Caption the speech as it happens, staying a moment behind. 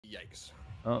Yikes.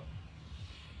 Oh.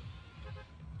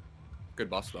 Good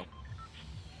bust, though.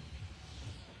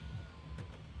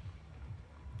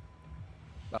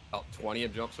 About 20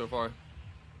 have jumped so far.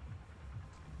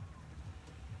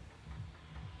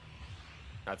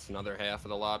 That's another half of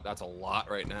the lot. That's a lot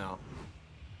right now.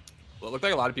 Well, it looked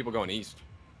like a lot of people going east.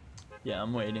 Yeah,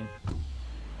 I'm waiting.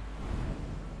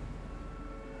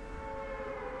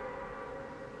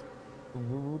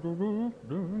 We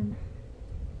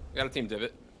got a team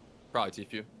divot. Probably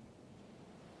Tfue.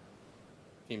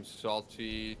 Team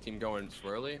salty. Team going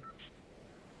swirly.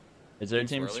 Is there a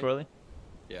team swirly?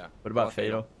 Yeah. What about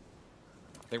Fatal?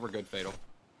 I think we're good, Fatal.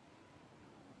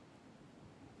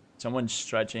 Someone's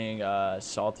stretching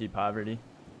salty poverty.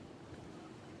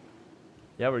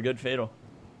 Yeah, we're good, Fatal.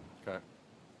 Okay.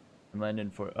 I'm landing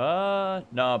for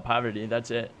no, poverty.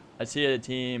 That's it. I see a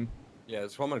team. Yeah,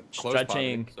 there's one on close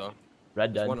stretching poverty, so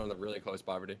Red there's Dead. one on the really close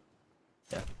poverty.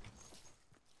 Yeah.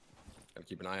 Gotta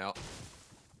keep an eye out.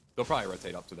 They'll probably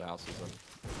rotate up to the houses then.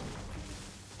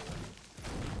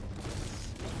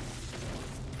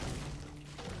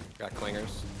 Got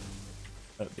clingers.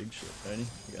 Got a big shield. Ready?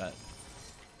 We got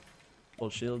full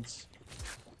shields.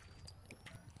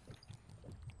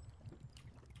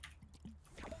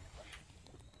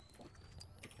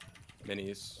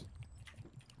 Minis.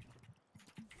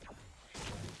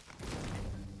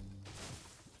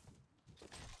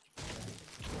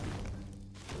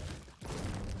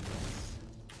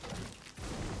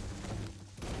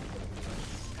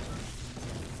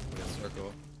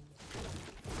 Circle.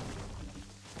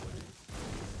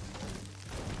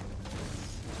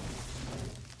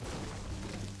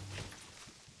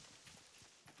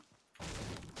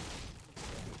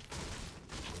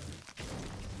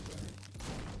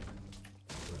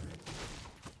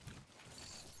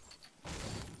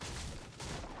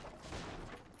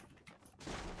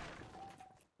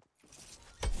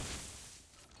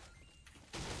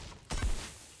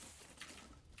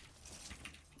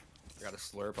 I got a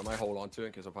slurp. I might hold on to it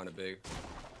because I find it big.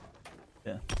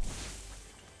 Yeah.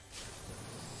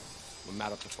 I'm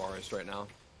mad up the forest right now.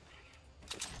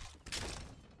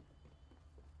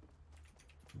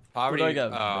 Poverty. What do I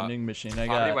got? Vending machine. I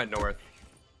Poverty got. went north.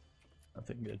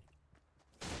 Nothing good.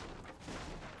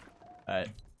 Alright.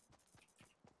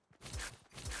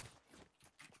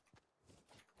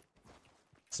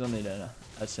 Still need an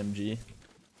SMG.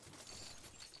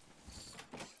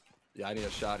 Yeah, I need a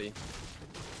shotty.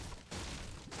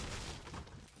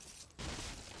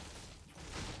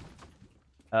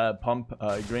 Pump,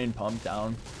 green pump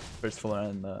down. First floor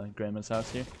in the grandma's house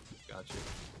here. Got you.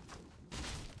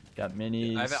 Got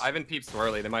minis. Yeah, I haven't peeped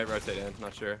swirly. They might rotate in.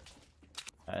 Not sure.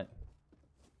 Alright.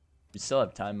 You still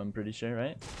have time, I'm pretty sure,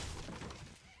 right?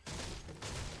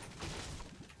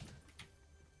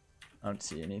 I don't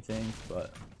see anything,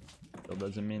 but still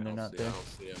doesn't mean they're not there. I don't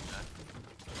see them yet.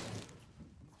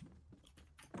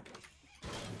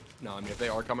 No, I mean, if they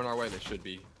are coming our way, they should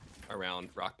be around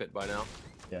Rock Pit by now.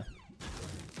 Yeah.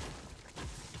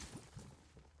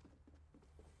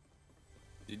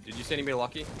 Did you see anybody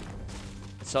lucky?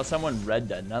 I saw someone Red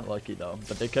Dead, not lucky though,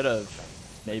 but they could have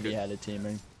maybe had a team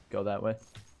and go that way.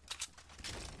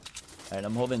 Alright,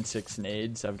 I'm holding 6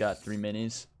 nades. I've got 3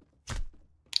 minis.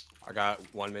 I got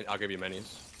 1 min. I'll give you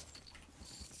minis.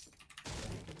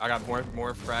 I got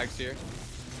more frags here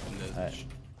in the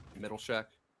middle shack,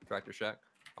 tractor shack.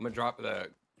 I'm gonna drop the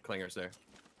clingers there,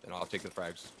 and I'll take the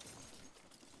frags.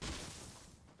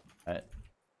 Alright.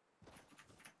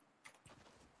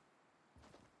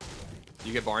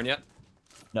 You get barn yet?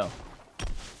 No.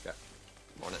 Okay.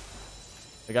 I'm on it.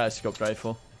 I got a scoped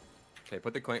rifle. Okay,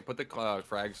 put the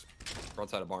frags front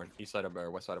side of barn, east side of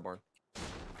or west side of barn.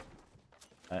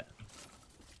 Alright.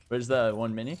 Where's the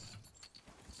 1 mini?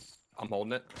 I'm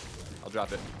holding it. I'll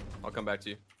drop it. I'll come back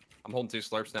to you. I'm holding 2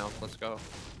 slurps now. Let's go.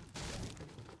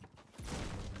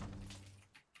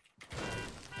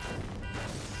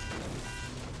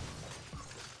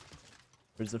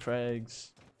 Where's the frags?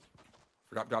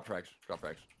 Drop frags. Drop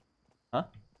frags. Huh?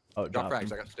 Oh, Drop frags.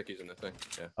 them. I got stickies in the thing.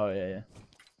 Yeah. Oh yeah, yeah.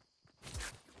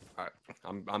 All right.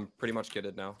 I'm pretty much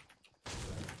kitted now.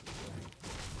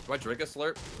 Do I drink a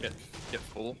slurp? Get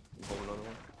full. And pull another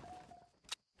one.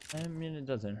 I mean, it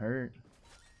doesn't hurt.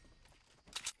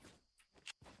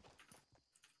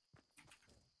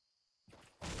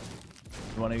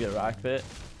 You want to get rock pit?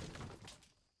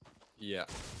 Yeah.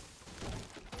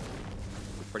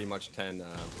 We're pretty much 10.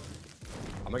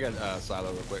 I'm gonna get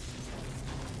silo real quick.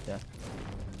 Yeah.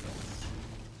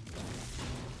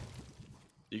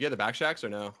 You get the back shacks or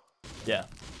no? Yeah.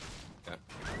 Okay.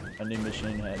 Vending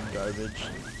machine had garbage.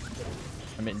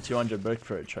 I mean, 200 brick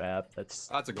for a trap. That's.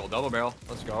 That's a gold double barrel.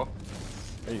 Let's go.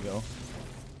 There you go.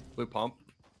 Blue pump.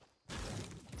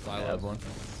 I have one.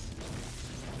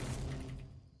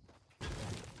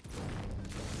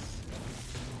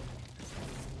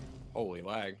 Holy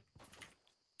lag.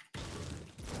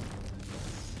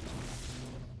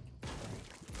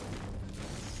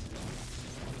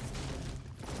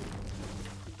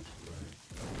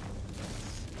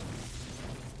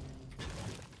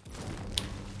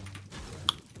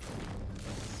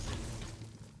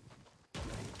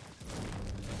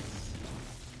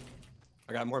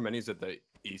 I got more minis at the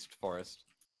east forest.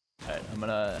 Alright, I'm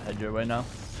gonna head your way now.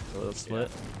 A little split.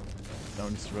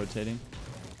 Stone's rotating.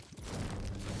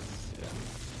 Yeah.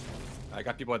 I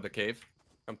got people at the cave.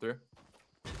 Come through.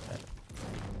 Okay.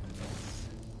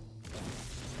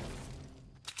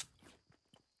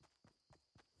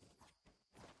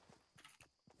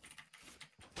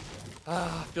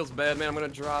 Ah, feels bad, man. I'm gonna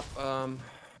drop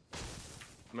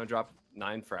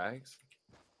 9 frags.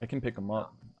 I can pick them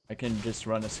up. I can just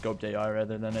run a scoped AR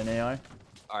rather than an AR.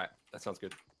 Alright, that sounds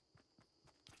good.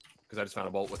 Because I just found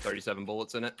a bolt with 37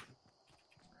 bullets in it.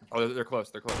 Oh, they're close,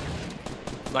 they're close.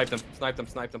 Snipe them, snipe them,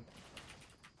 snipe them.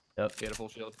 Yep. He had a full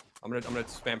shield. I'm gonna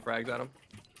spam frags at him.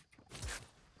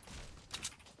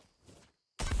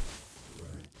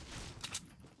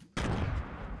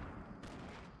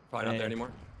 Probably not there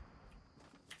anymore.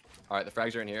 Alright, the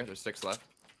frags are in here. There's 6 left.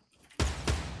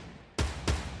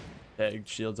 Tag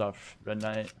shields off Red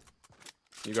Knight.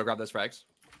 You go grab those frags.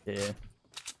 Yeah.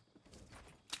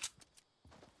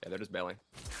 Yeah, they're just bailing.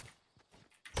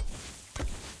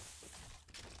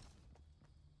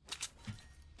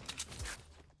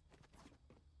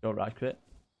 Go rock pit.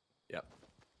 Yep.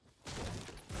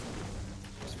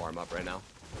 Just farm up right now.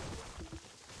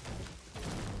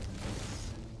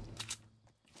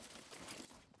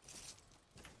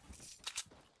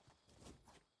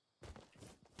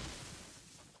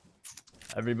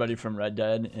 Everybody from Red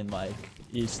Dead in like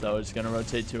east though is gonna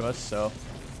rotate to us, so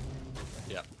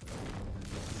Yep.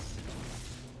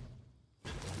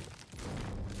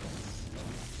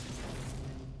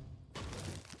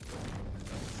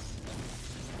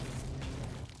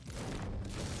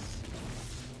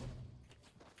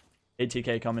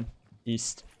 ATK coming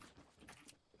east.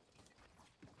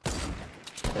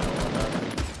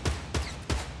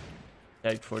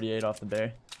 Tag 48 off the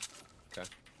bear. Okay.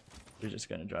 You're just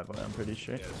gonna drive away, I'm pretty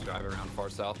sure. Yeah, just drive around far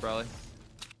south probably.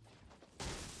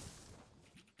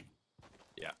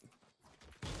 Yeah.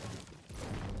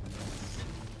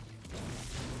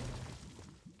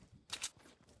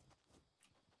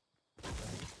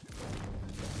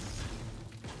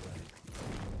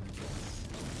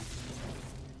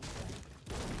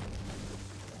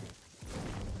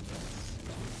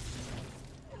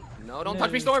 No, don't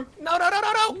touch me, Storm! No, no, no,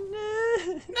 no, no!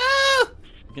 No!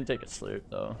 You can take a slurp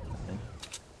though.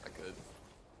 I could.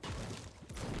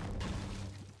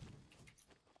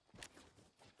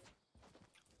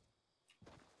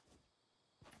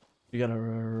 You gotta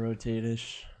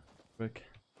rotate-ish quick.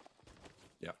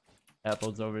 Yep.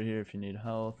 Apple's over here if you need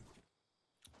health.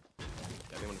 Yeah,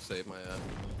 I want to save my 2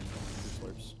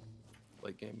 slurps.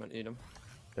 Late game, I need them.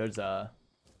 There's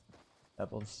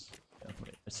apples. Yeah,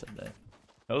 wait, I said that.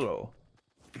 Hello.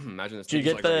 Imagine this. Did you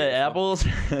team's get like the ready to go. apples?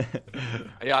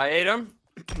 Yeah, I ate them.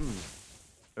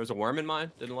 There was a worm in mine.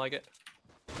 Didn't like it.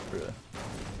 Bruh.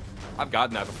 I've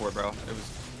gotten that before, bro. It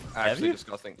was actually you?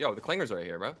 disgusting. Yo, the clingers are right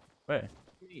here, bro. Where?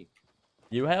 Me.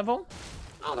 You have them?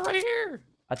 Oh, they're right here.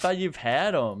 I thought you've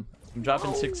had them. I'm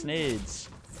dropping No. 6 nades.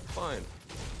 Fine.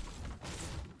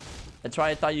 That's why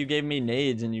I thought you gave me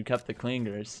nades and you kept the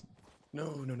clingers.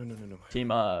 No, no, no, no, no, no. Team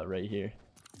right here.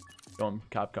 Going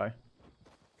cop car.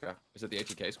 Okay. Is it the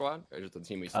ATK squad? Or is it the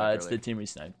team we sniped It's earlier? the team we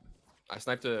sniped. I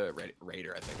sniped a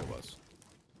raider, I think it was.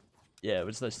 Yeah, it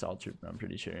was the assault trooper, I'm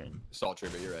pretty sure. Assault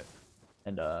trooper, you're right.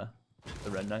 And the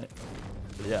Red Knight.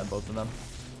 But yeah, both of them.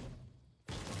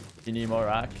 You need more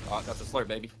rock? Oh, that's a slurp,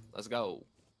 baby. Let's go.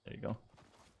 There you go.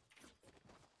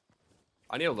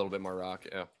 I need a little bit more rock,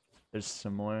 yeah. There's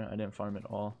some more. I didn't farm it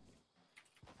all.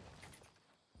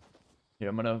 Here,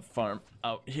 I'm gonna farm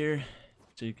out here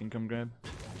so you can come grab.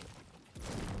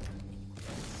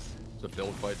 It's a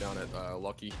build fight down at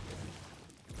Lucky.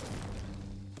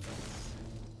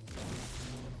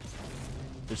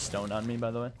 There's stone on me, by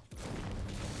the way.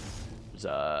 There's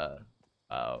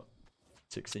about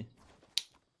 60.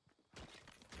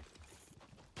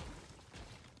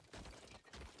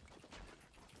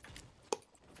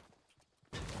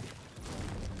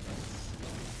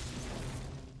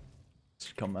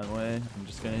 Just come my way. I'm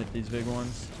just gonna hit these big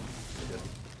ones. You're good.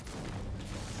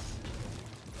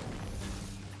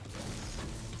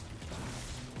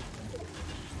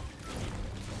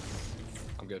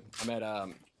 I'm good. I'm at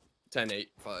 10,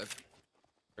 8, 5.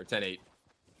 Or 10-8.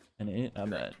 10-8.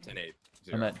 I'm at 10-8.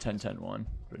 I'm at 10-10-1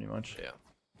 pretty much. Yeah.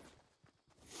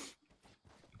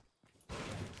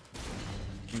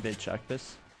 Think they check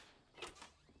this?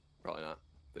 Probably not.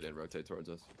 They didn't rotate towards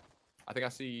us. I think I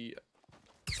see.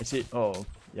 I see. Oh,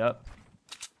 yep.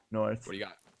 North. What do you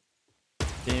got?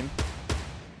 Team.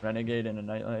 Renegade and a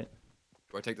nightlight.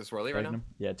 Do I take the swirly right now?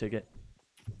 Yeah, take it.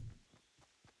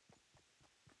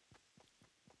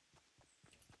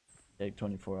 Take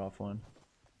 24 off one.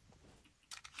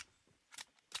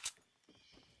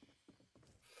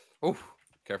 Oh,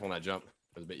 careful on that jump.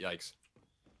 That was a bit yikes.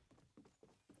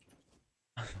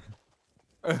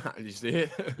 Did you see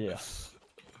it? Yeah.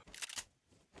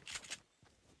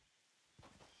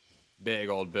 Big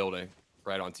old building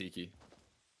right on Tiki.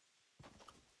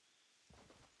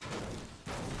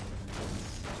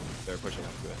 They're pushing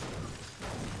up to it.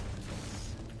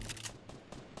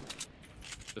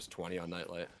 Just 20 on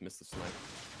nightlight. Missed the snipe.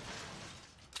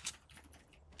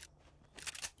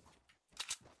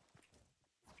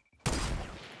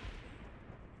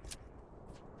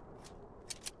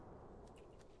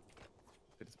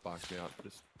 They just boxed me out.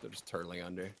 They're just turtling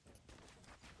under.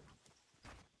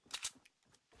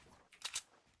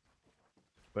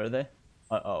 Where are they?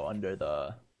 Oh, under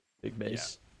the big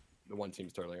base. Yeah. The one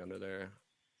team's turtling under there.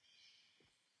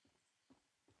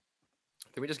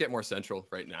 Can we just get more central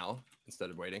right now instead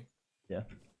of waiting? Yeah.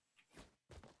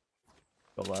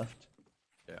 Go left.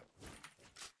 Yeah.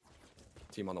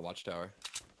 Team on the watchtower.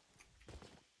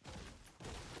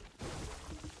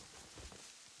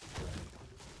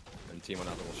 And team on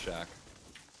that little shack.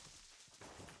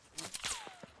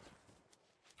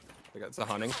 They got the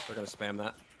hunting. They're gonna spam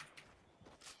that.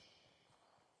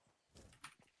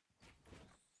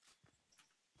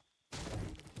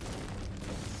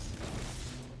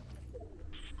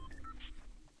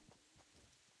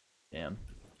 Damn.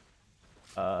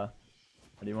 How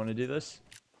do you want to do this?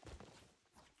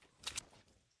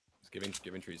 Just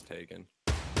giving trees taken.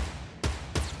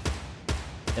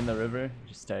 In the river,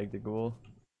 just tag the ghoul.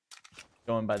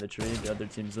 Going by the tree, the other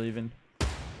team's leaving.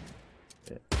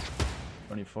 Yeah.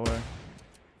 24. This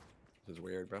is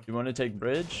weird, bro. You want to take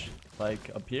bridge?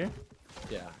 Like up here?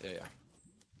 Yeah.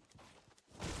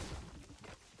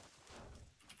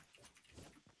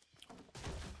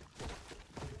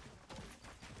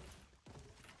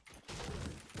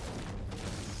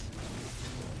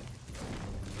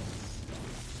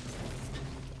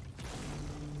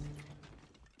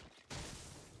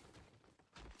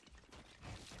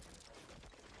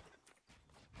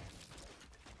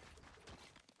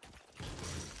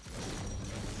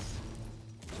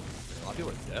 A lot of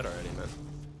people are dead already, man.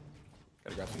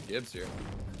 Gotta grab some Gibbs here.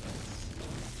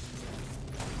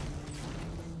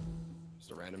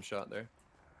 Just a random shot there.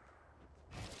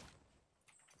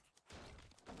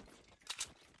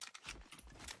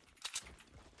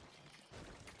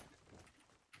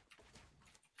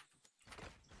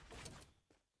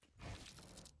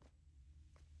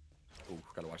 Ooh,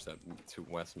 gotta watch that to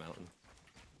West Mountain.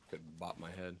 Could bop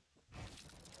my head.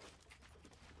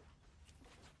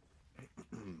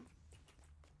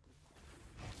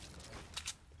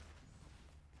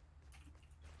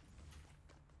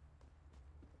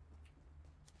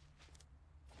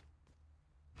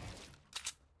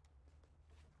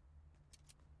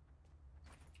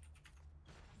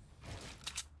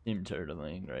 Team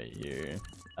turtling right here.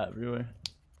 Everywhere.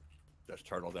 There's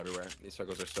turtles everywhere. These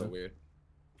circles are so weird.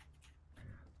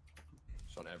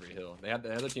 Just on every hill. The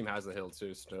other team has the hill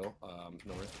too still,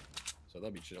 north. So they'll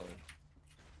be chilling.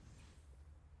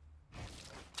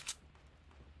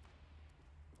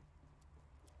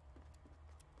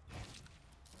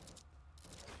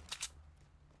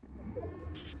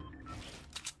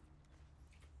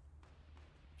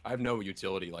 I have no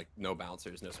utility, like no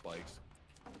bouncers, no spikes.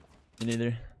 Me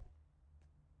neither.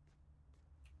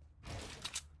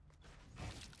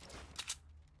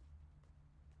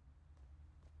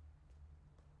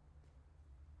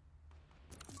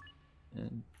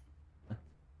 And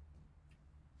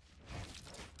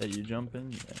are you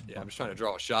jumping? Yeah, I'm just trying to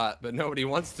draw a shot, but nobody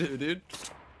wants to, dude.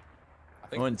 I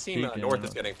think the team north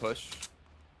is getting pushed.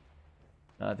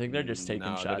 No, I think they're just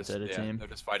taking shots at a team. They're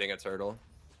just fighting a turtle.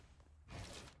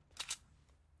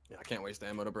 Yeah, I can't waste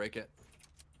ammo to break it.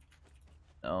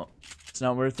 No, it's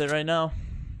not worth it right now.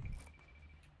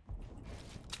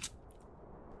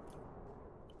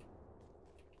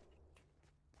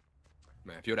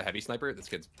 Man, if you had a heavy sniper, this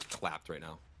kid's clapped right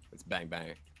now. It's bang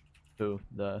bang. Who?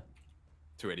 The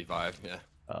 285, yeah.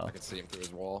 Oh. I can see him through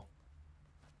his wall.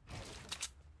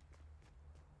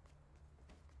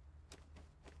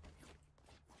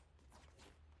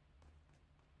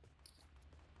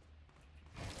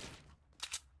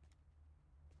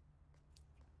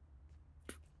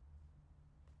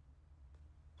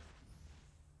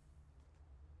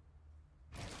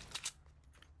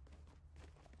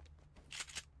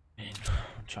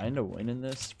 trying to win in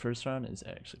this first round is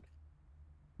actually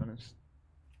honest.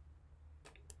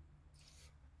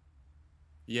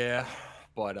 Yeah,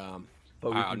 but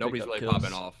we can nobody's pick up really kills.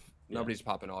 popping off. Yeah. Nobody's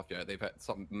popping off yet. They've had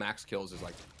some max kills is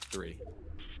like 3.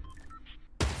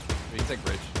 You can take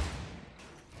bridge.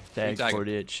 Tag tag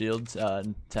 48 shields,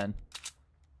 10.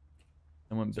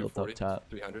 Someone built up 240, top.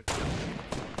 300.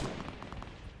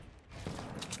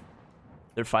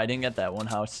 They're fighting at that one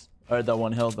house. Or the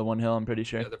one hill, I'm pretty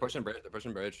sure. Yeah, they're pushing bridge. They're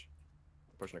pushing bridge.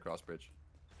 They're pushing across bridge.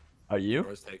 Are you?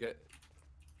 Let's take it.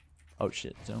 Oh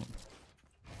shit, zone.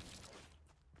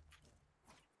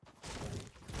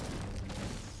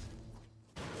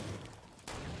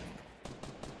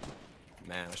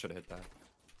 Man, I should have hit that.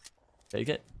 Take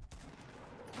it.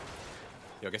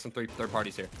 Yo, get some third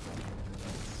parties here.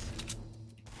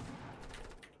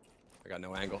 I got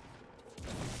no angle.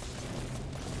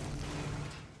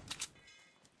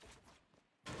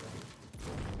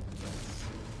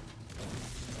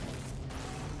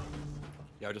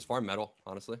 Yeah, just farm metal,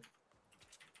 honestly.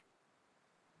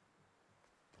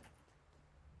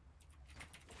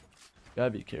 Gotta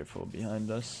be careful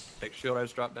behind us. Take shield, I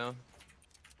just dropped down.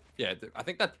 Yeah, I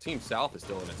think that team south is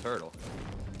still in a turtle.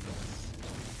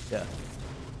 Yeah.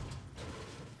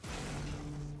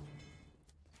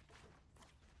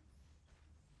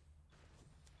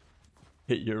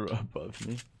 You're above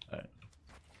me. Alright.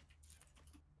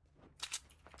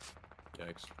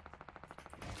 Yikes.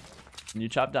 Can you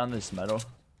chop down this metal?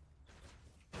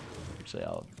 Actually,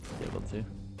 I'll be able to.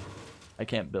 I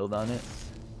can't build on it.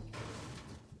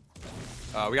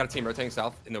 We got a team rotating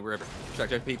south in the river. Check,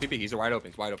 PP. He's wide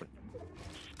open. He's wide open.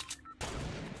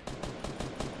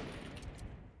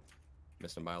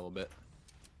 Missed him by a little bit.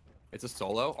 It's a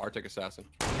solo Arctic assassin.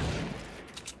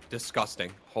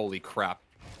 Disgusting. Holy crap.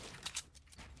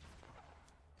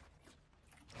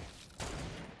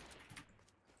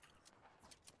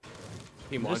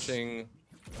 Team launching.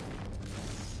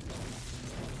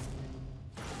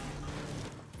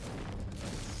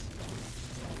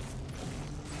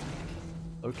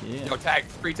 Okay. Yo, tag.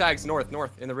 3 tags north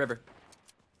in the river.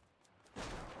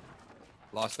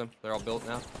 Lost them. They're all built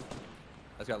now.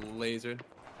 That's got lasered.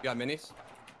 You got minis?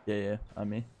 Yeah, on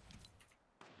me.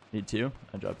 Need 2.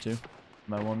 I dropped 2.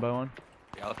 Am I 1 by 1?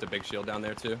 Yeah, I left a big shield down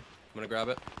there too. I'm gonna grab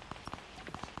it.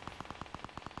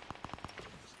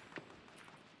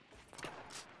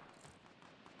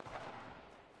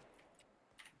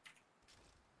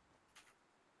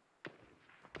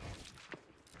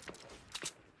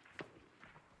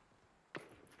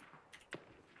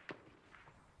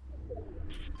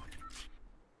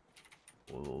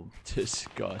 Oh,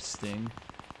 disgusting.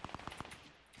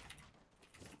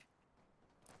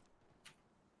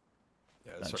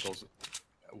 Yeah,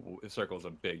 the circle's a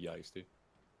big yikes, dude.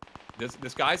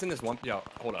 This guy's in this one. Yo,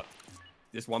 hold up.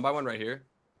 This 1 by 1 right here.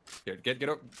 Here, get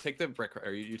up. Take the brick,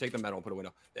 or you take the metal and put a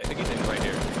window. I think he's in right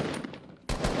here.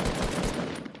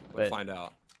 Let's find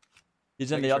out.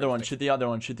 He's in the other one. Shoot the other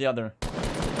one. Shoot the other.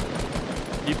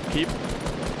 Keep.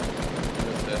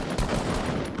 Missed it.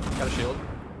 Got a shield.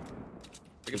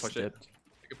 We can push it.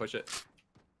 We can push it.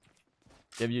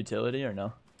 Do you have utility or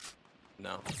no?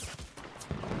 No.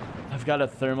 I've got a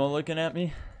thermal looking at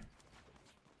me.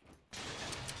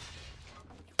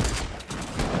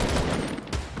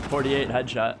 .48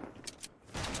 headshot.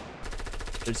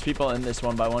 There's people in this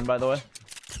 1 by 1, by the way.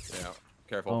 Yeah.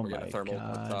 Careful. Oh We're getting a thermal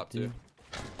up top too.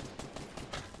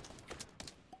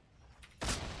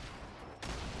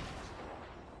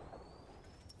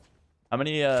 How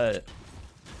many? I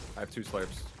have 2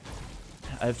 slurps.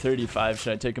 I have 35.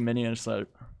 Should I take a mini and a slurp?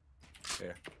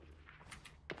 Yeah.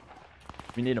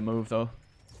 We need to move though.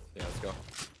 Yeah, let's go.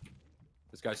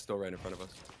 This guy's still right in front of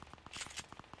us.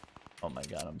 Oh my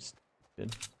god, I'm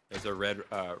stupid. There's a red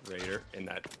raider in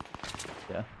that.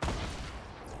 Yeah.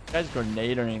 This guy's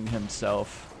grenading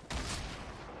himself.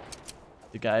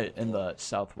 The guy in the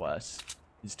southwest.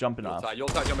 He's jumping off.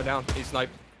 Yuletide jumping down. He's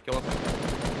sniped. Kill him.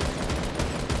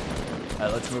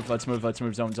 Alright, let's move.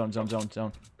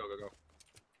 Zone. Go, go, go.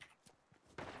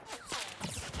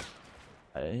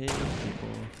 I hate people.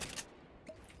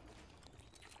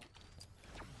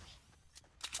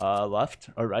 Left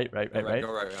or right? Right. Go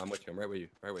right. I'm with you. I'm right with you.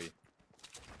 Right with you.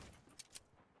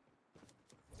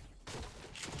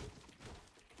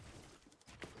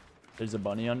 There's a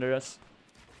bunny under us.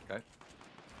 Okay.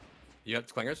 You have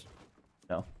clingers?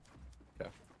 No. Okay.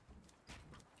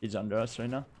 He's under us right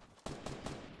now.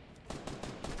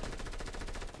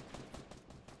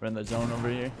 We're in the zone over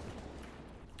here.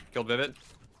 Killed Vivid.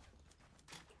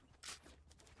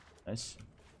 Nice.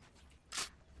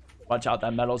 Watch out,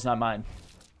 that metal's not mine.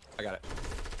 I got it.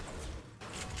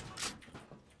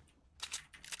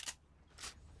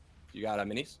 You got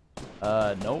minis?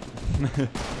 Nope. Okay,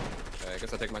 I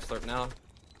guess I'll take my slurp now.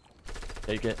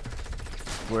 Take it.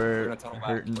 We're We're gonna tunnel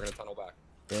hurting. back. We're gonna tunnel back.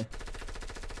 Yeah.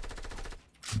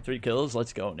 3 kills.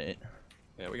 Let's go, Nate.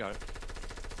 Yeah, we got it.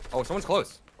 Oh, someone's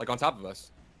close. Like on top of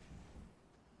us.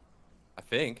 I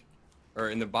think. Or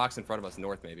in the box in front of us,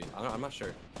 north maybe. I'm not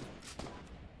sure.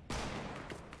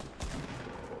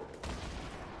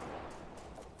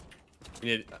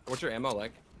 You need, what's your ammo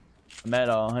like? I'm at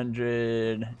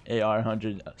 100 AR,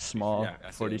 100 small, Yeah,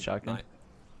 I see 40 him. shotgun.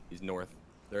 He's north.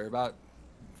 They're about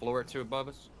floor or 2 above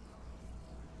us.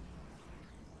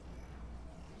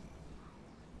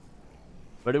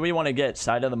 Where do we want to get?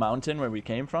 Side of the mountain where we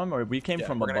came from? Or we came Yeah,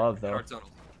 from we're above, in though? our tunnels.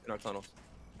 In our tunnels.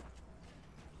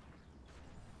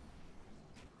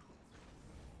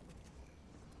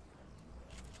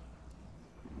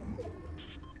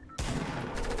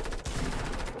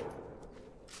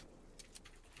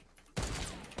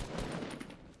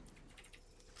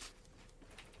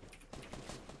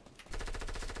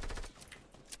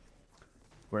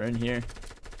 We're in here.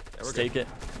 Yeah, Let's take it.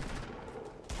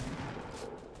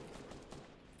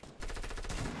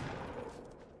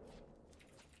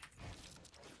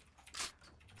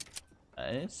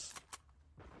 Nice.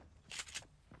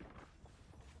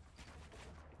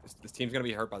 This team's gonna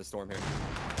be hurt by the storm here.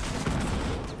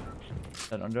 Is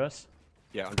that under us?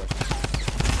 Yeah, under us.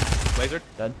 Lasered.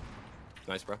 Dead.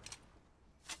 Nice, bro.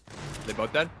 They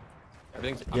both dead?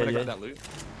 Everything's. I'm Yeah, gonna yeah. grab that loot.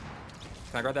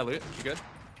 Can I grab that loot? You good?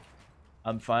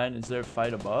 I'm fine. Is there a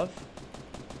fight above?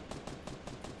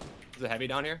 Is it heavy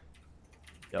down here?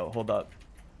 Yo, hold up.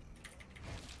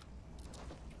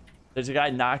 There's a guy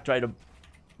knocked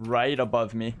right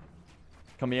above me.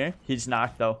 Come here. He's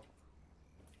knocked, though.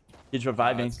 He's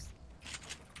reviving. It's-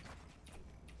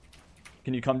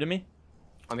 Can you come to me?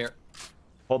 I'm here.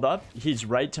 Hold up. He's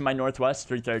right to my northwest,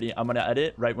 330. I'm gonna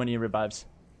edit right when he revives.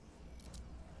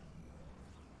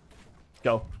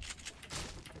 Go.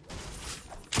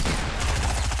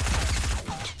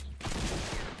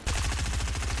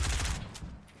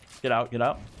 Get out, get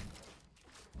out.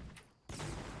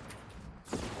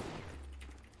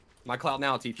 My cloud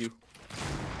now, TQ.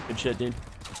 Good shit, dude.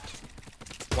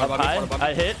 One Up above me, high, one above me.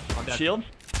 I hit. I'm dead. Shield.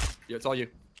 Yeah, it's all you.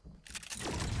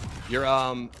 You're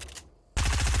 1v1.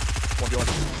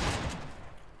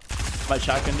 My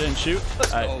shotgun didn't shoot.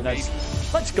 Let's All go, right, nice. baby.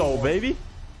 Let's go, baby.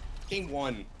 Game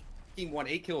 1. Game 1,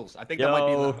 8 kills. I think Yo. that might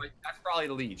be that's probably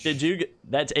the lead. Did you get,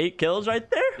 that's 8 kills right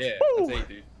there? Yeah, Woo. that's 8,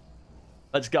 dude.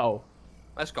 Let's go.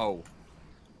 Let's go.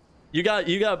 You got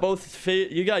both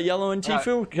you got yellow and Alright.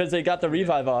 Tifu because they got the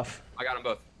revive off. I got them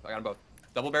both. I got them both.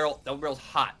 Double barrel's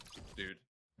hot, dude.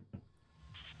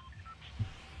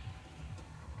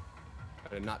 I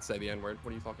did not say the N-word.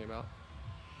 What are you talking about?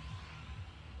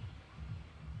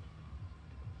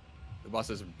 The bus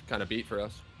is kind of beat for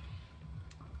us.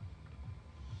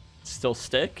 Still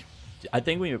stick? I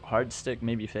think we hard stick,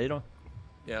 maybe fatal.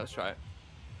 Yeah, let's try it.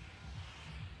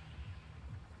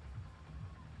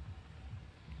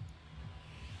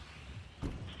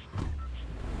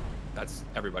 That's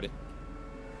everybody.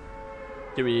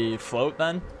 Do we float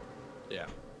then? Yeah.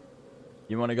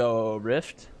 You want to go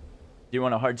rift? Do you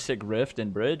want a hard stick rift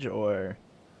and bridge, or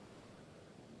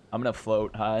I'm gonna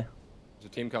float high? There's a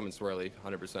team coming swirly,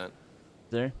 100%.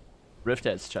 There, rift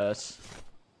has chest.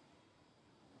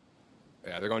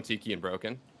 Yeah, they're going Tiki and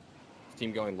Broken.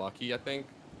 Team going Lucky, I think.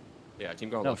 Yeah, team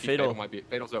going No, Lucky. Fatal. Might be.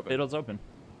 Fatal's open. Fatal's open.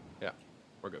 Yeah,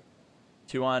 we're good.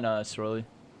 2 on swirly.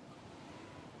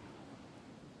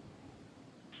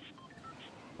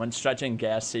 1 stretching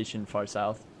gas station far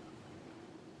south.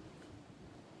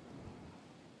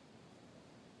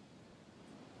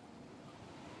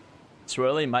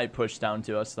 Swirly might push down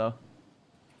to us though.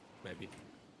 Maybe.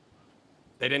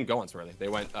 They didn't go on Swirly. They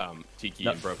went Tiki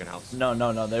No. and Broken House. No,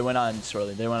 they went on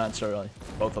swirly. They went on swirly.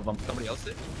 Both of them. Somebody else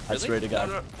did? I swear to God.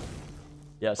 No.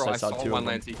 Yes, Bro, I saw 2 one of them.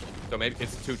 land Tiki. So maybe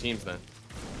it's 2 teams then.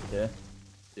 Yeah.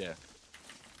 Yeah.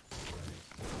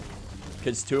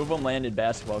 Because 2 of them landed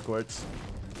basketball courts.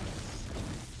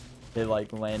 They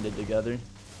like landed together.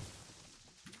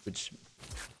 Which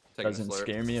Taking a doesn't slurp.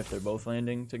 scare me if they're both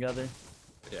landing together.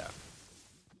 Yeah.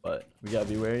 But we gotta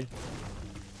be wary.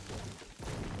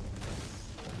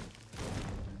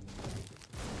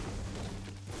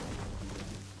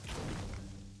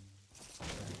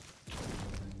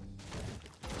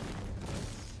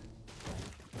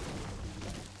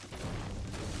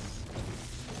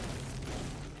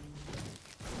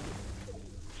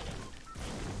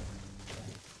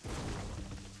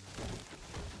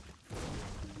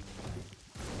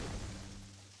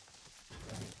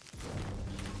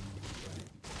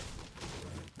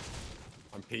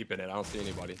 I'm peeping it. I don't see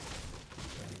anybody.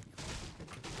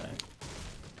 Okay.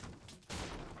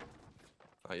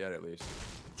 Not yet, at least.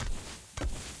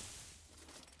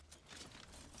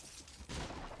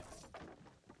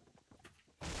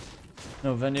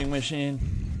 No vending machine.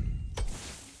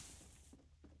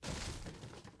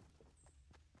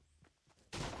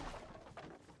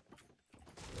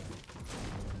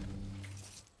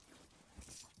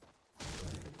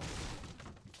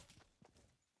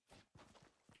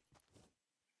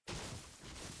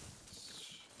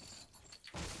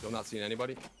 Still not seeing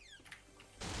anybody.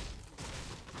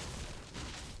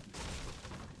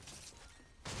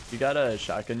 You got a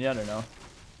shotgun yet or no?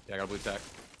 Yeah, I got a blue tack.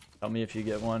 Tell me if you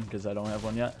get one, because I don't have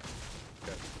one yet.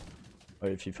 Okay. Or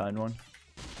if you find one.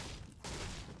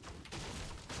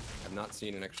 I've not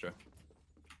seen an extra.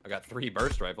 I got 3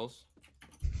 burst rifles.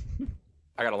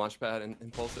 I got a launch pad and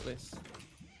impulse at least.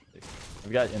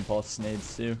 I've got impulse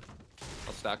nades too.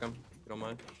 I'll stack them if you don't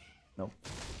mind. Nope.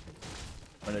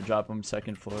 I'm gonna drop them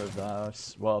second floor of the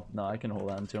house. Well, no, I can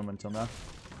hold on to them until now.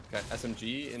 Okay,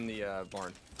 SMG in the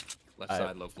barn. Left All right.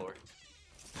 side, low floor.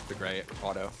 The gray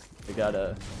auto. I got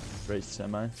a race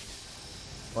semi.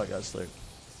 Oh, I got a slurp.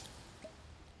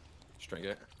 String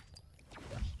it.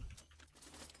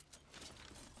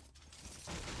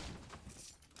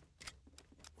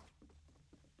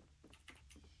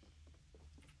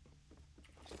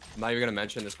 I'm not even gonna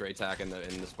mention this gray tack in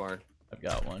this barn. I've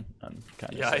got one. I'm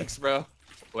kind of Yikes, bro.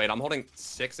 Wait, I'm holding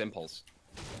 6 impulse.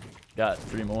 Got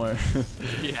 3 more.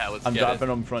 Yeah, let's I'm get dropping it.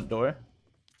 them front door.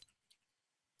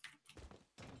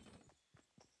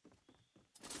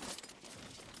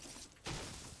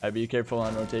 Alright, be careful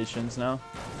on rotations now.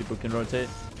 People can rotate.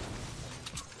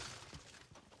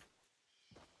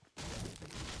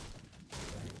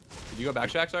 Did you go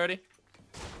back shacks already?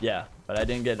 Yeah, but I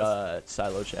didn't get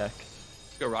silo shack.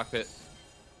 Let's go rock pit.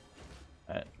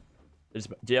 Alright.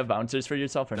 Do you have bouncers for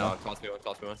yourself or no? No, toss me one,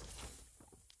 toss me one.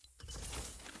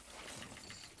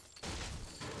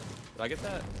 Did I get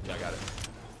that? Yeah, I got it.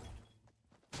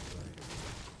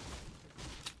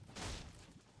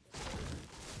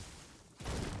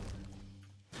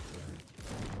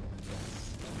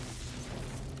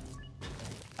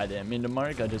 I didn't mean to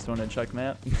mark, I just want to check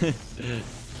map.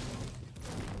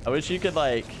 I wish you could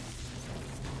like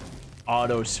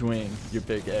auto swing your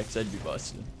pickaxe, I'd be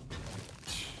busted.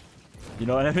 You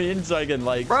know what I mean? So I can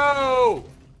like Bro!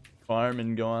 farm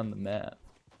and go on the map.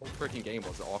 Whole freaking game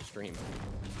was off stream.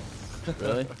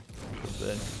 Really?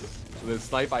 Good. The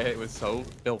snipe I hit was so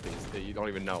filthy that you don't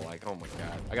even know. Like, oh my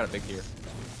god. I got a big here.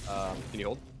 Can you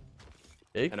hold?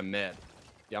 Big? And a med.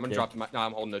 Yeah, I'm gonna Yeah. drop my. No,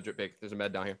 I'm holding the drip big. There's a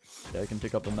med down here. Yeah, I can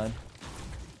pick up a med.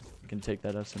 I can take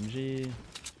that SMG.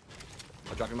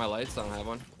 I'll drop you my lights. I don't have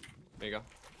one. There you go.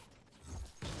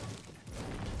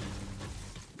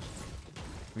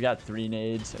 We got 3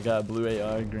 nades. I got a blue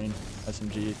AR, green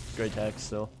SMG, gray tack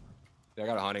still. Yeah, I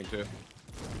got a hunting too.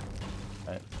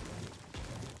 Alright.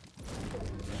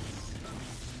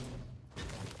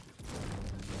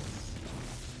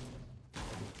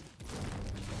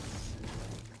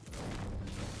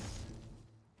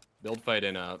 Build fight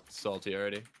in salty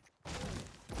already.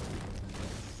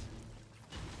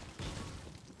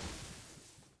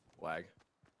 Lag.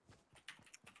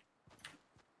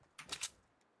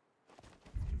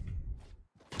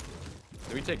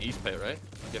 Did we take East Pit, right?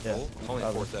 Get Yeah, full? I'm only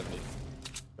at probably. 470.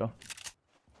 Go.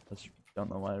 Don't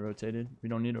know why I rotated. We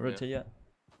don't need to rotate yet.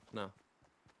 No. I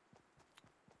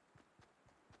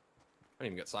didn't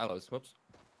even get silos. Whoops.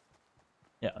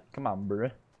 Yeah, come on,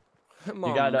 bruh. Come You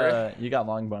on, got bruh. you got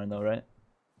long barn though, right?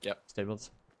 Yep.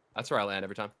 Stables. That's where I land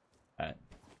every time. Alright.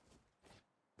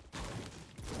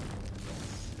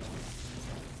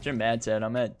 What's your mats at?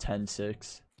 I'm at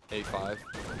 10-6. 8-5.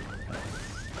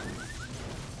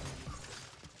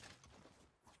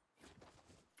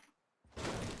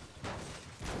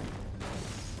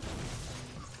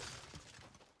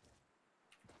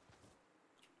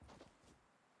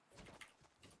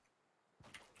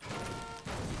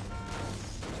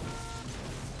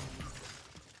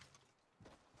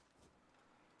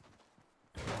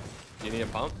 Do you need a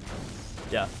pump?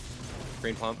 Yeah.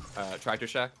 Green pump. Tractor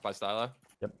shack by Stylo.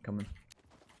 Yep, coming.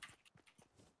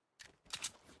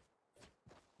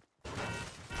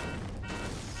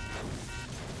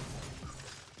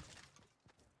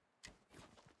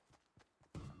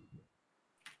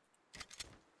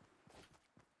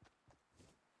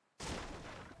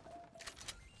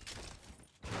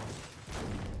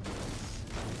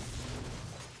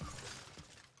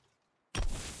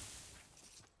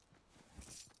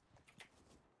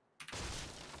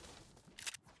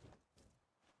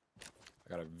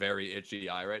 I got a very itchy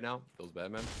eye right now. Feels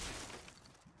bad, man.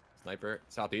 Sniper.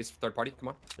 Southeast. Third party. Come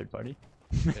on. Third party.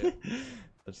 Yeah.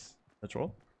 Let's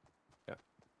roll.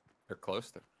 They're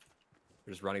close.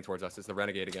 They're just running towards us. It's the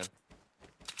renegade again.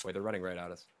 Wait, they're running right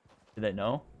at us. Do they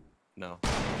know? No.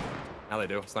 Now they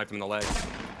do. Sniped him in the leg.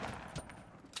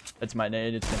 That's my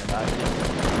nade. It's gonna knock you.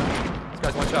 This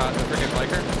guy's one shot. The freaking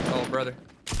biker. Oh, brother.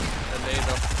 That nade,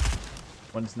 though.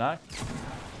 One's knocked.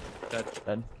 Dead.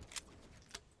 Dead.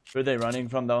 Where are they running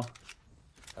from, though?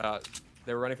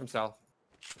 They were running from south.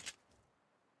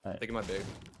 Alright. Taking my big.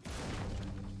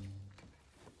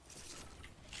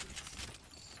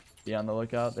 Be on the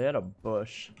lookout. They had a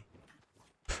bush.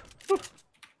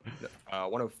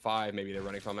 105, maybe they're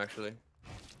running from, actually.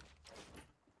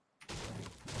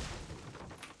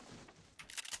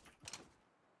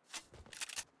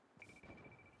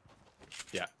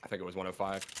 Yeah, I think it was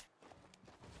 105.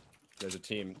 There's a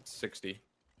team 60.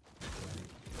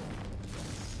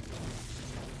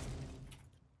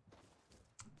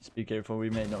 Just be careful. We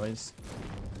made noise.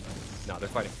 No, they're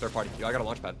fighting. Third party. Yo, I got a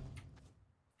launch pad.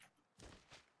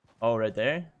 Oh, right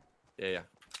there? Yeah, yeah.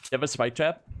 You have a spike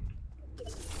trap?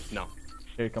 No.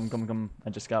 Here, come. I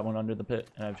just got one under the pit,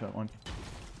 and I've shot one.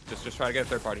 Just try to get a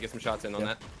third party. Get some shots in on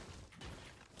that.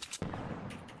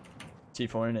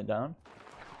 T4ing it down.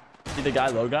 See the guy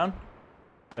low ground?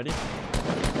 Ready?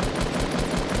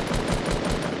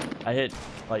 I hit,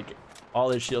 like, all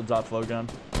his shields off low ground.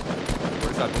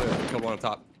 Where's that blue? Killed one on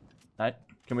top. Alright,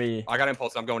 can we... I got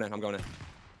impulse. I'm going in.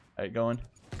 Alright, going.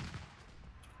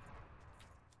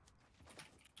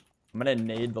 I'm gonna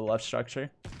nade the left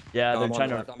structure. Yeah, No, they're trying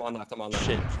to... I'm on left.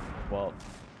 Shit. Well...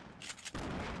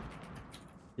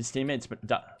 His teammate's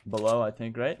below, I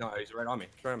think, right? No, he's right on me.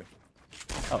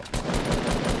 Oh.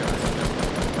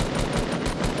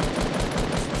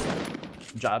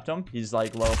 Dropped him. He's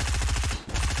like low.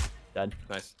 Dead.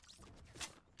 Nice.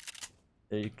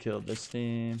 They killed this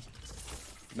team.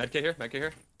 Medkit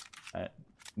here. Alright.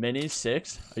 Minis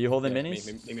 6. Are you holding Yeah,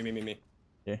 minis? Me.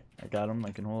 Yeah, I got him.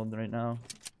 I can hold right now.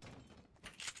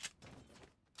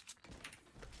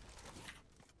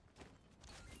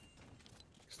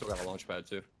 Still got a launch pad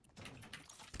too.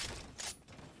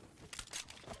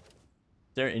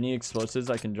 Is there any explosives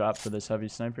I can drop for this heavy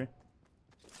sniper?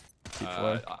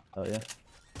 C4. Oh yeah.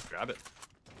 Grab it.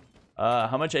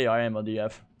 How much AR ammo do you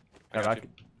have? I got you.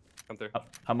 Come through.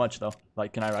 How much though?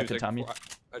 Like, can I rocket Tommy?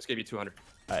 I just gave you 200.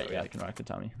 Alright, yeah, I can rocket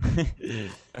Tommy.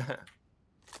 Is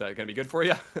that gonna be good for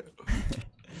you?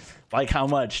 Like how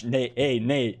much? Nate, hey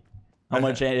Nate, how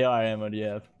much AR ammo do you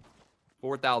have?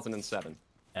 4,007.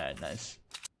 Alright, nice.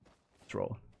 Let's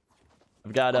roll.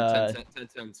 I've got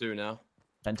 10-10-2 now.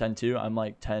 10-10-2. I'm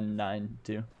like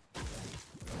 10-9-2.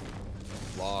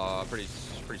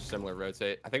 Pretty similar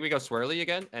rotate. I think we go swirly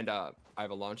again, and I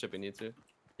have a launch if we need to.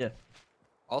 Yeah.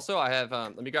 Also, I have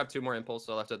let me grab 2 more impulse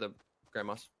left at the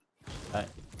grandma's. Alright.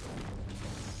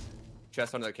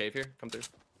 Chest under the cave here. Come through.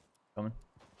 Coming.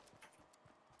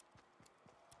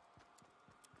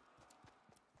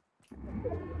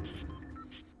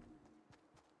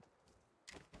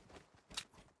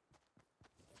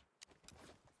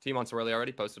 Team on swirly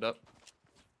already posted up.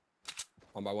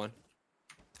 1 by 1.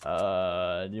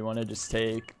 Do you want to just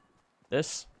take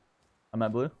this? I'm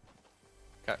at blue.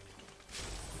 Okay.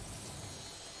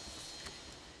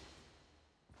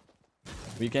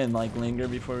 We can like linger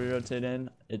before we rotate in.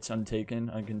 It's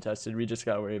untaken, uncontested. We just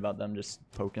gotta worry about them just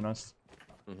poking us.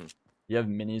 You have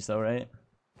minis though, right?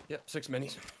 Yep, 6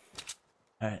 minis.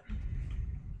 Alright.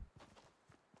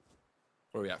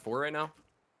 What are we at? 4 right now?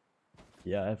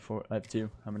 Yeah, I have 4. I have 2.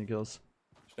 How many kills?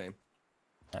 Same.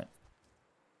 Alright.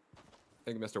 I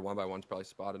think Mr. 1 by 1's probably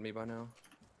spotted me by now.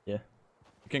 Yeah.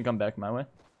 You can come back my way.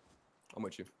 I'm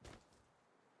with you.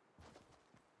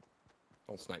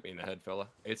 Don't snipe me in the head, fella.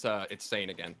 It's Sane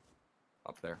again.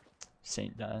 Up there.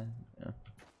 Saint died. Yeah.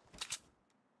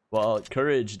 Well,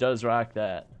 Courage does rock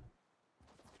that.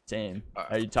 Same.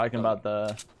 Are you talking about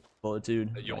the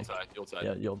Bulletude? Yuletide.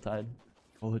 Yeah, Yuletide.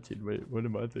 Bulletude. Wait, what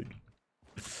am I thinking?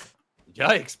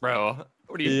 Yikes, bro.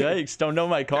 What are you? Yikes! Don't know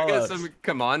my call outs. Some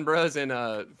come on, bros, in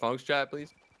Funk's chat,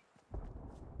 please.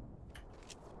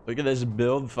 Look at this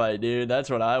build fight, dude. That's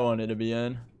what I wanted to be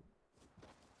in.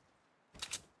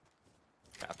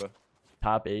 Kappa.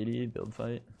 Top 80 build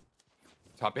fight.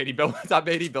 Top 80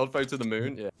 build fight to the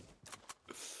moon. Yeah.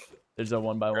 There's a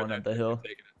 1x1 at the hill.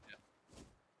 Yeah.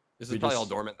 This is probably all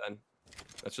dormant then.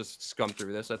 Let's just scum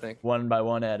through this, I think.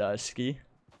 1x1 at ski.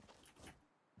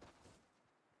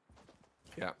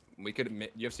 Yeah, we could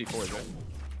admit UFC 4s, right?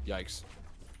 Yikes.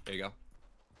 There you go.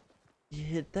 You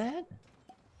hit that?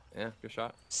 Yeah, good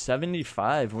shot.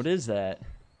 75. What is that?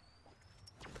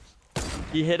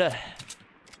 He hit a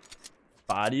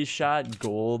body shot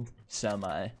gold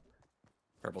semi.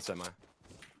 Purple semi.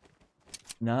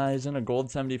 Nah, isn't a gold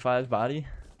 75 body?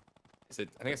 Is it?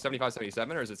 I think it's 75,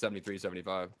 77, or is it 73,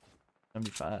 75?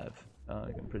 75.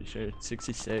 I'm pretty sure.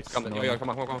 66. Come on, normal. come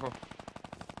on.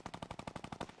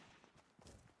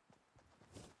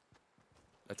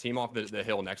 A team off the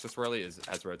hill next to Swirly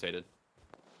has rotated.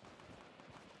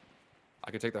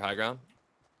 I could take their high ground.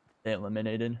 They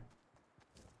eliminated.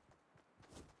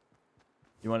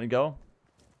 You want to go?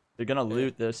 They're gonna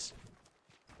loot this.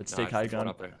 Let's take high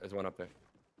ground. There's one up there.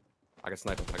 I can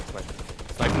snipe him.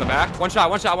 Snipe from the back. One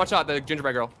shot. The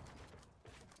gingerbread girl.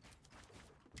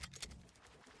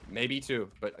 Maybe two,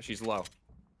 but she's low.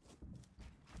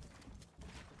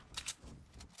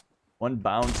 One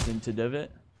bounced into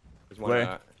divot. There's one.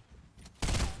 Where?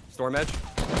 Storm edge.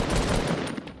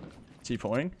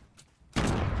 T4ing.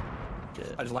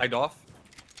 I just lagged off.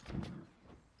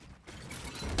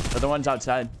 Other one's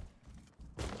outside.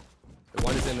 The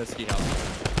one is in the ski house.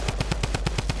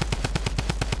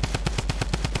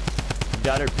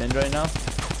 Got her pinned right now.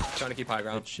 Trying to keep high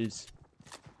ground.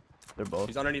 They're both.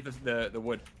 She's underneath the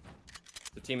wood.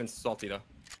 The team is salty though.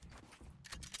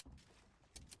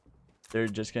 They're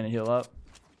just gonna heal up.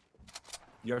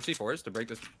 You have C4s to break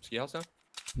this ski house down?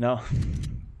 No.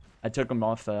 I took them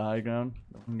off the high ground.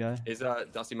 The one guy. Is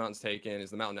Dusty Mountains taken?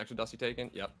 Is the mountain next to Dusty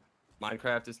taken? Yep.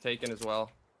 Minecraft is taken as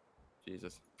well.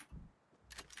 Jesus.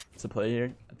 It's a play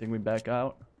here. I think we back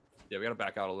out. Yeah, we gotta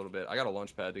back out a little bit. I got a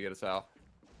launch pad to get us out.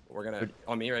 We're gonna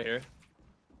on me right here.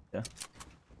 Yeah.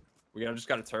 We just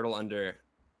got a turtle under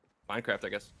Minecraft, I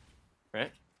guess.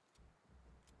 Right?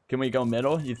 Can we go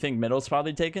middle? You think middle's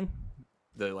probably taken?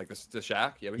 The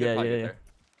shack? Yeah, we can probably get there.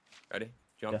 Ready?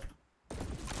 Jump.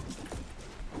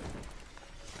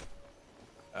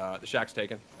 Yeah. The shack's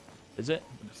taken. Is it?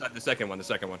 The second one.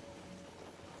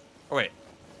 Oh wait.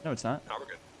 No, it's not. No,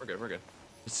 we're good.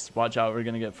 Just watch out. We're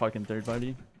gonna get fucking third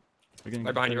party.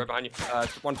 Right behind you.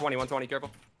 120,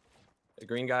 careful. The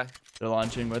green guy. They're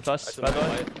launching with us, by the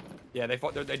way. Yeah, they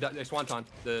swanton.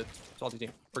 The salty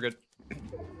team. We're good.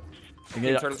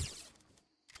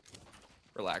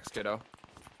 Relax, kiddo.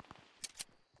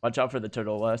 Watch out for the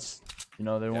turtle west. You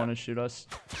know, they want to shoot us.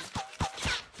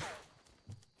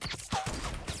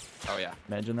 Oh, yeah.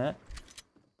 Imagine that.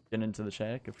 Get into the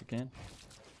shack if we can.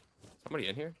 Somebody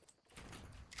in here?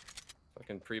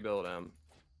 Fucking pre-build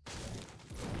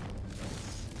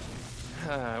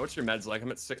what's your meds like?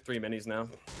 I'm at 3 minis now.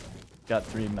 Got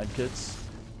 3 med kits.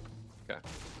 Okay.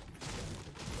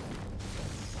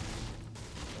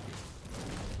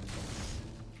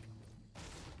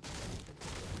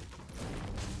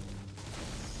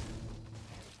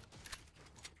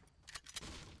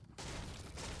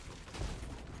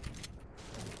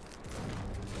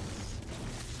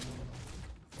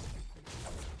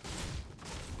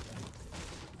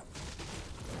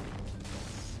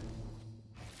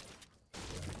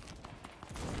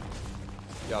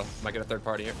 Yo, might get a third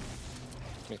party here.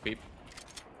 Sneak peep.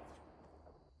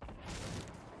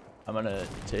 I'm gonna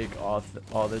take off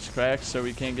all this crack so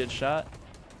we can't get shot.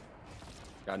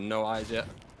 Got no eyes yet.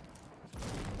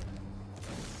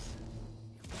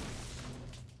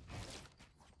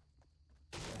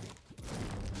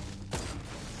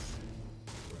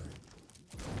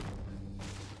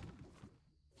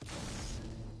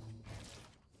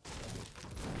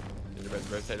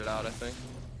 Gingerbread's rotated out, I think.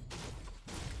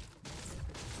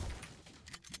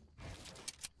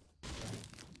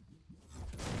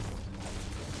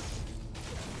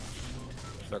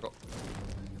 Circle.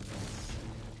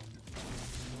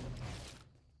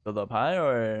 Build up high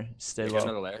or stay Get low?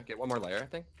 another layer. Get one more layer, I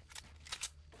think.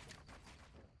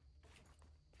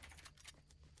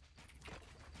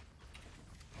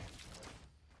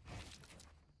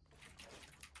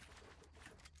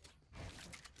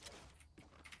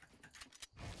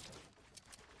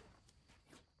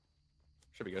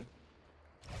 Should be good.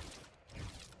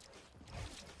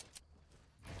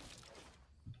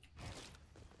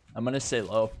 I'm gonna stay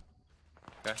low.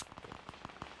 Okay.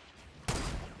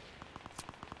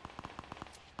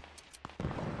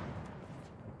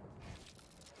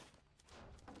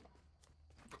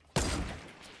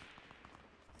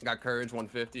 Got courage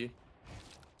 150.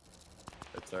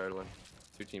 That's turtling.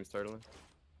 2 teams turtling.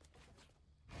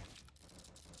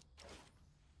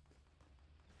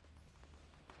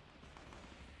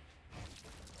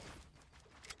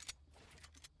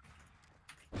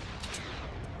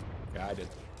 Yeah, I did.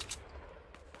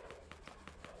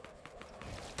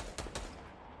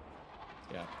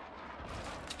 Yeah.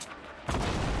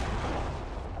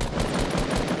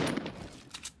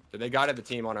 So they guided the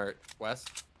team on our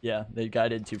west. Yeah, they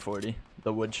guided 240.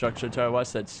 The wood structure to our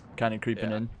west that's kind of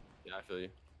creeping in. Yeah, I feel you.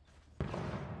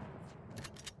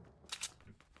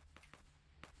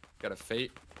 Got a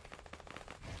fate.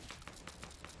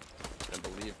 I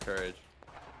believe believe Courage.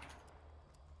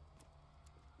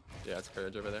 Yeah, it's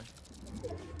Courage over there.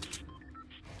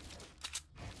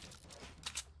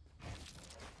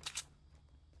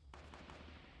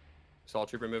 Assault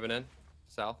trooper moving in,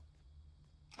 south.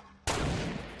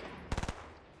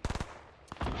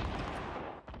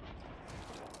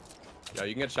 Yo,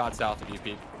 you can get shot south if you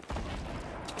peek.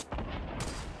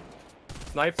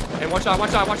 Sniped. Hey, one shot,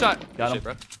 one shot, one shot. Got him. Shit,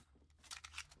 bro.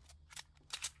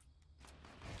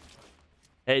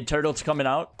 Hey, turtle's coming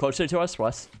out closer to us,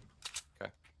 west.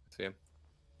 Okay, see him.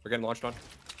 We're getting launched on.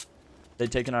 They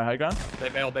taking our high ground? They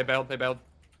bailed, they bailed, they bailed.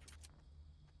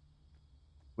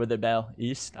 Where they bail?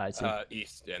 East? I see.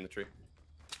 East, yeah, in the tree.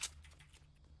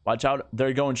 Watch out.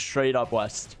 They're going straight up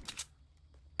west.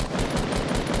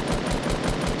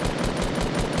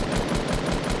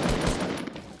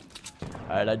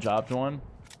 Alright, I dropped one.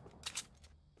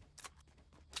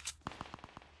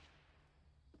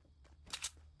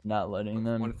 Not letting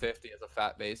them. 150 is a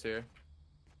fat base here.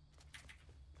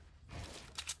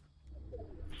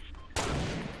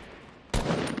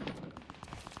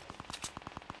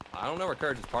 I don't know where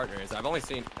Courage's partner is. I've only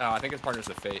seen. Oh, I think his partner's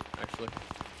the Fate, actually.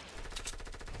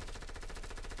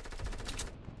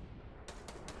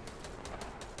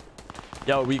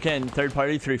 Yo, we can third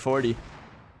party 340.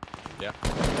 Yeah.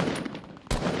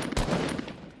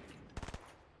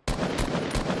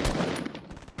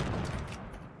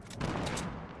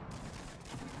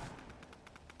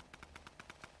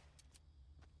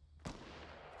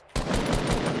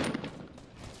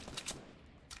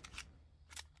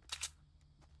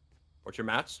 What's your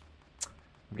match?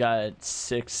 We got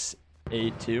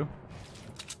 682.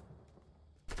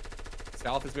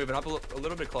 South is moving up a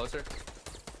little bit closer.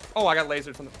 Oh, I got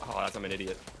lasered from the. Oh, I'm an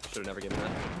idiot. Should have never given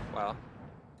that. Wow.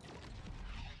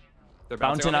 They're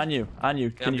Bouncing on me? you. On you.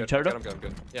 Yeah, Can you turtle? I'm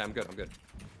good. Yeah, I'm good. I'm good.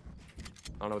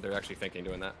 I don't know what they're actually thinking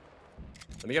doing that.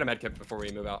 Let me get a med kit before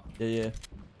we move out. Yeah, yeah.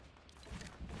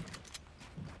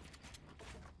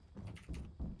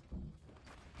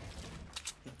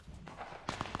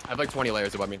 I have like 20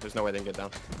 layers above me. There's no way they can get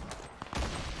down.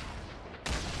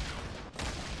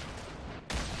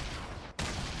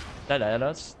 That at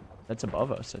us? That's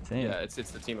above us, I think. Yeah, it's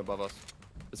the team above us.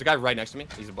 There's a guy right next to me.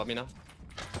 He's above me now.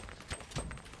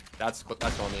 That's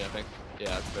on me, I think. Yeah,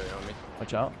 that's very on me.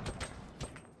 Watch out.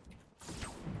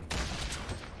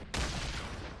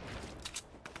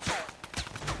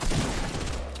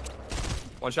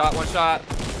 One shot, one shot.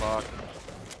 Fuck.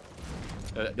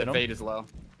 The him? Fate is low.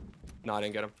 No, I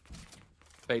didn't get him.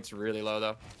 Fate's really low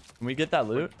though. Can we get that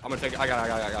loot? I'm gonna take it. I got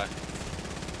it.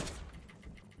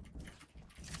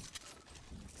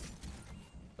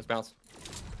 Let's bounce.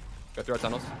 Go through our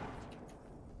tunnels.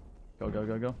 Go, go,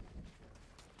 go, go.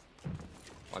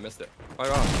 Oh, I missed it. Oh,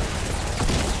 wow.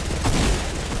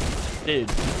 Dude.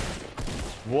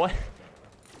 What?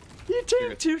 You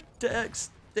took 2 decks.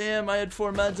 Damn, I had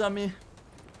 4 meds on me.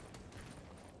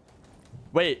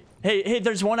 Wait. Hey,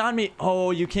 there's one on me.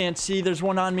 Oh, you can't see. There's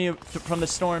one on me from the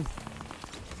storm.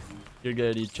 You're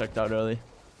good. You checked out early.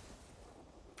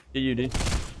 Get you, dude.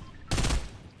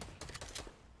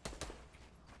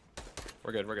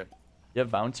 We're good. We're good. You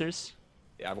have bouncers?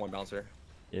 Yeah, I have one bouncer.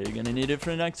 Yeah, you're gonna need it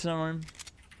for next storm.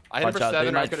 I hit him for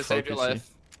 7. I was gonna save your focus you.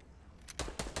 life.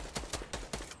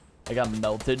 I got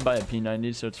melted by a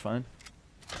P90, so it's fine.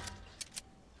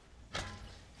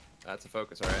 That's a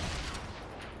focus, alright.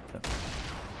 Yep.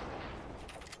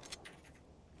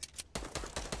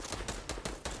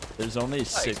 There's only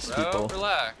 6 bro. people.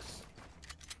 Relax.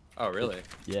 Oh, really?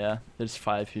 Yeah, there's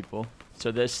 5 people.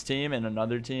 So this team and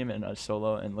another team and a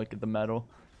solo, and look at the medal.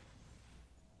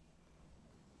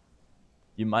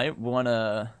 You might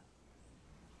wanna...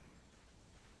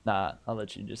 Nah, I'll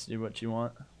let you just do what you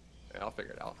want. Yeah, I'll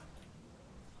figure it out.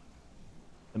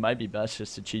 It might be best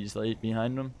just to cheese late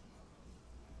behind them.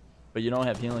 But you don't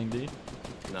have healing, do you?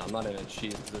 No, I'm not in a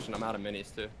cheese position. I'm out of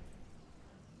minis, too.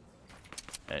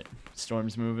 Alright,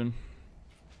 storm's moving.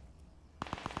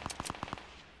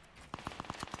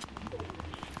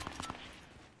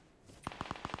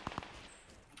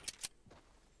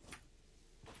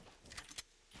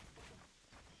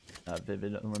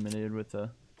 Vivid eliminated with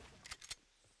a...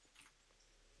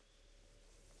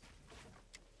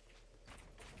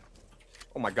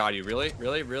 Oh my god, you really?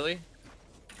 Really? Really?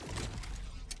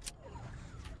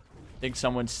 I think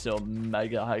someone's still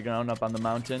mega high ground up on the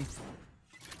mountain.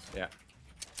 Yeah.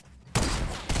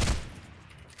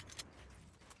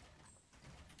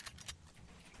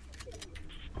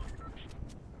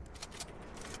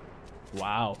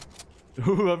 Wow.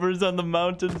 Whoever's on the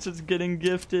mountain's just getting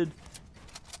gifted.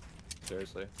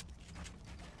 Seriously.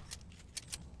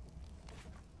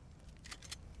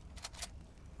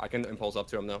 I can impulse up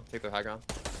to him though. Take the high ground.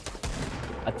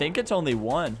 I think it's only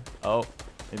one. Oh,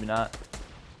 maybe not.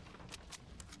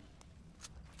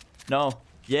 No.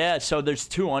 Yeah, so there's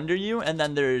two under you, and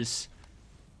then there's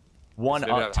one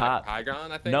up top. High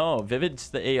ground, I think? No, Vivid's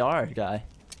the AR guy.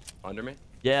 Under me?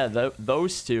 Yeah,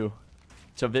 those two.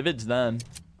 So Vivid's them.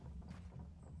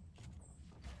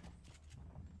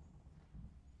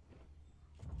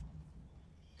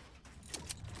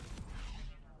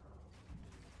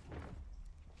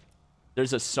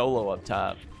 There's a solo up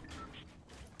top.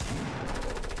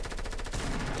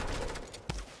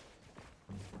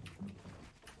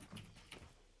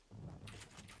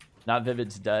 Not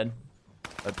Vivid's dead.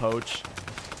 I poach.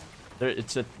 There,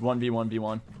 it's a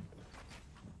 1v1v1.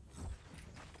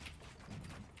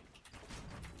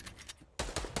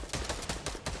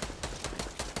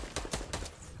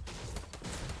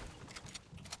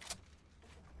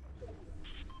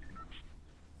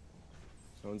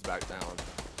 Someone's back down.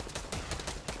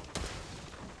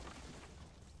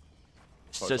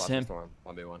 It's just him.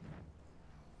 1v1.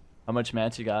 How much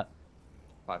mats you got?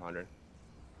 500.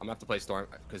 I'm gonna have to play Storm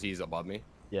because he's above me.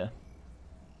 Yeah.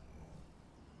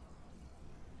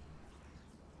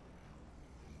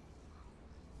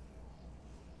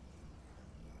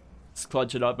 Let's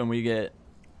clutch it up and we get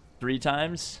 3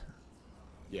 times.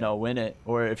 Yeah. No, win it.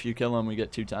 Or if you kill him, we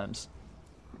get 2 times.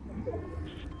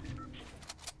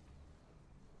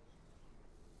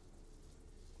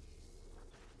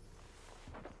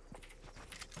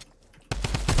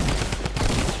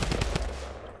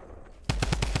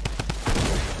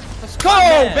 Let's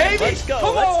go, baby! Let's go.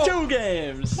 Come That's on. 2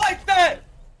 games. Like that!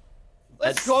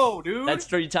 Let's go, dude. That's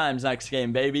 3 times next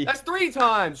game, baby. That's 3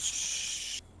 times.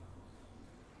 Shh.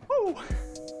 Woo.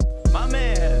 My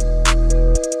man.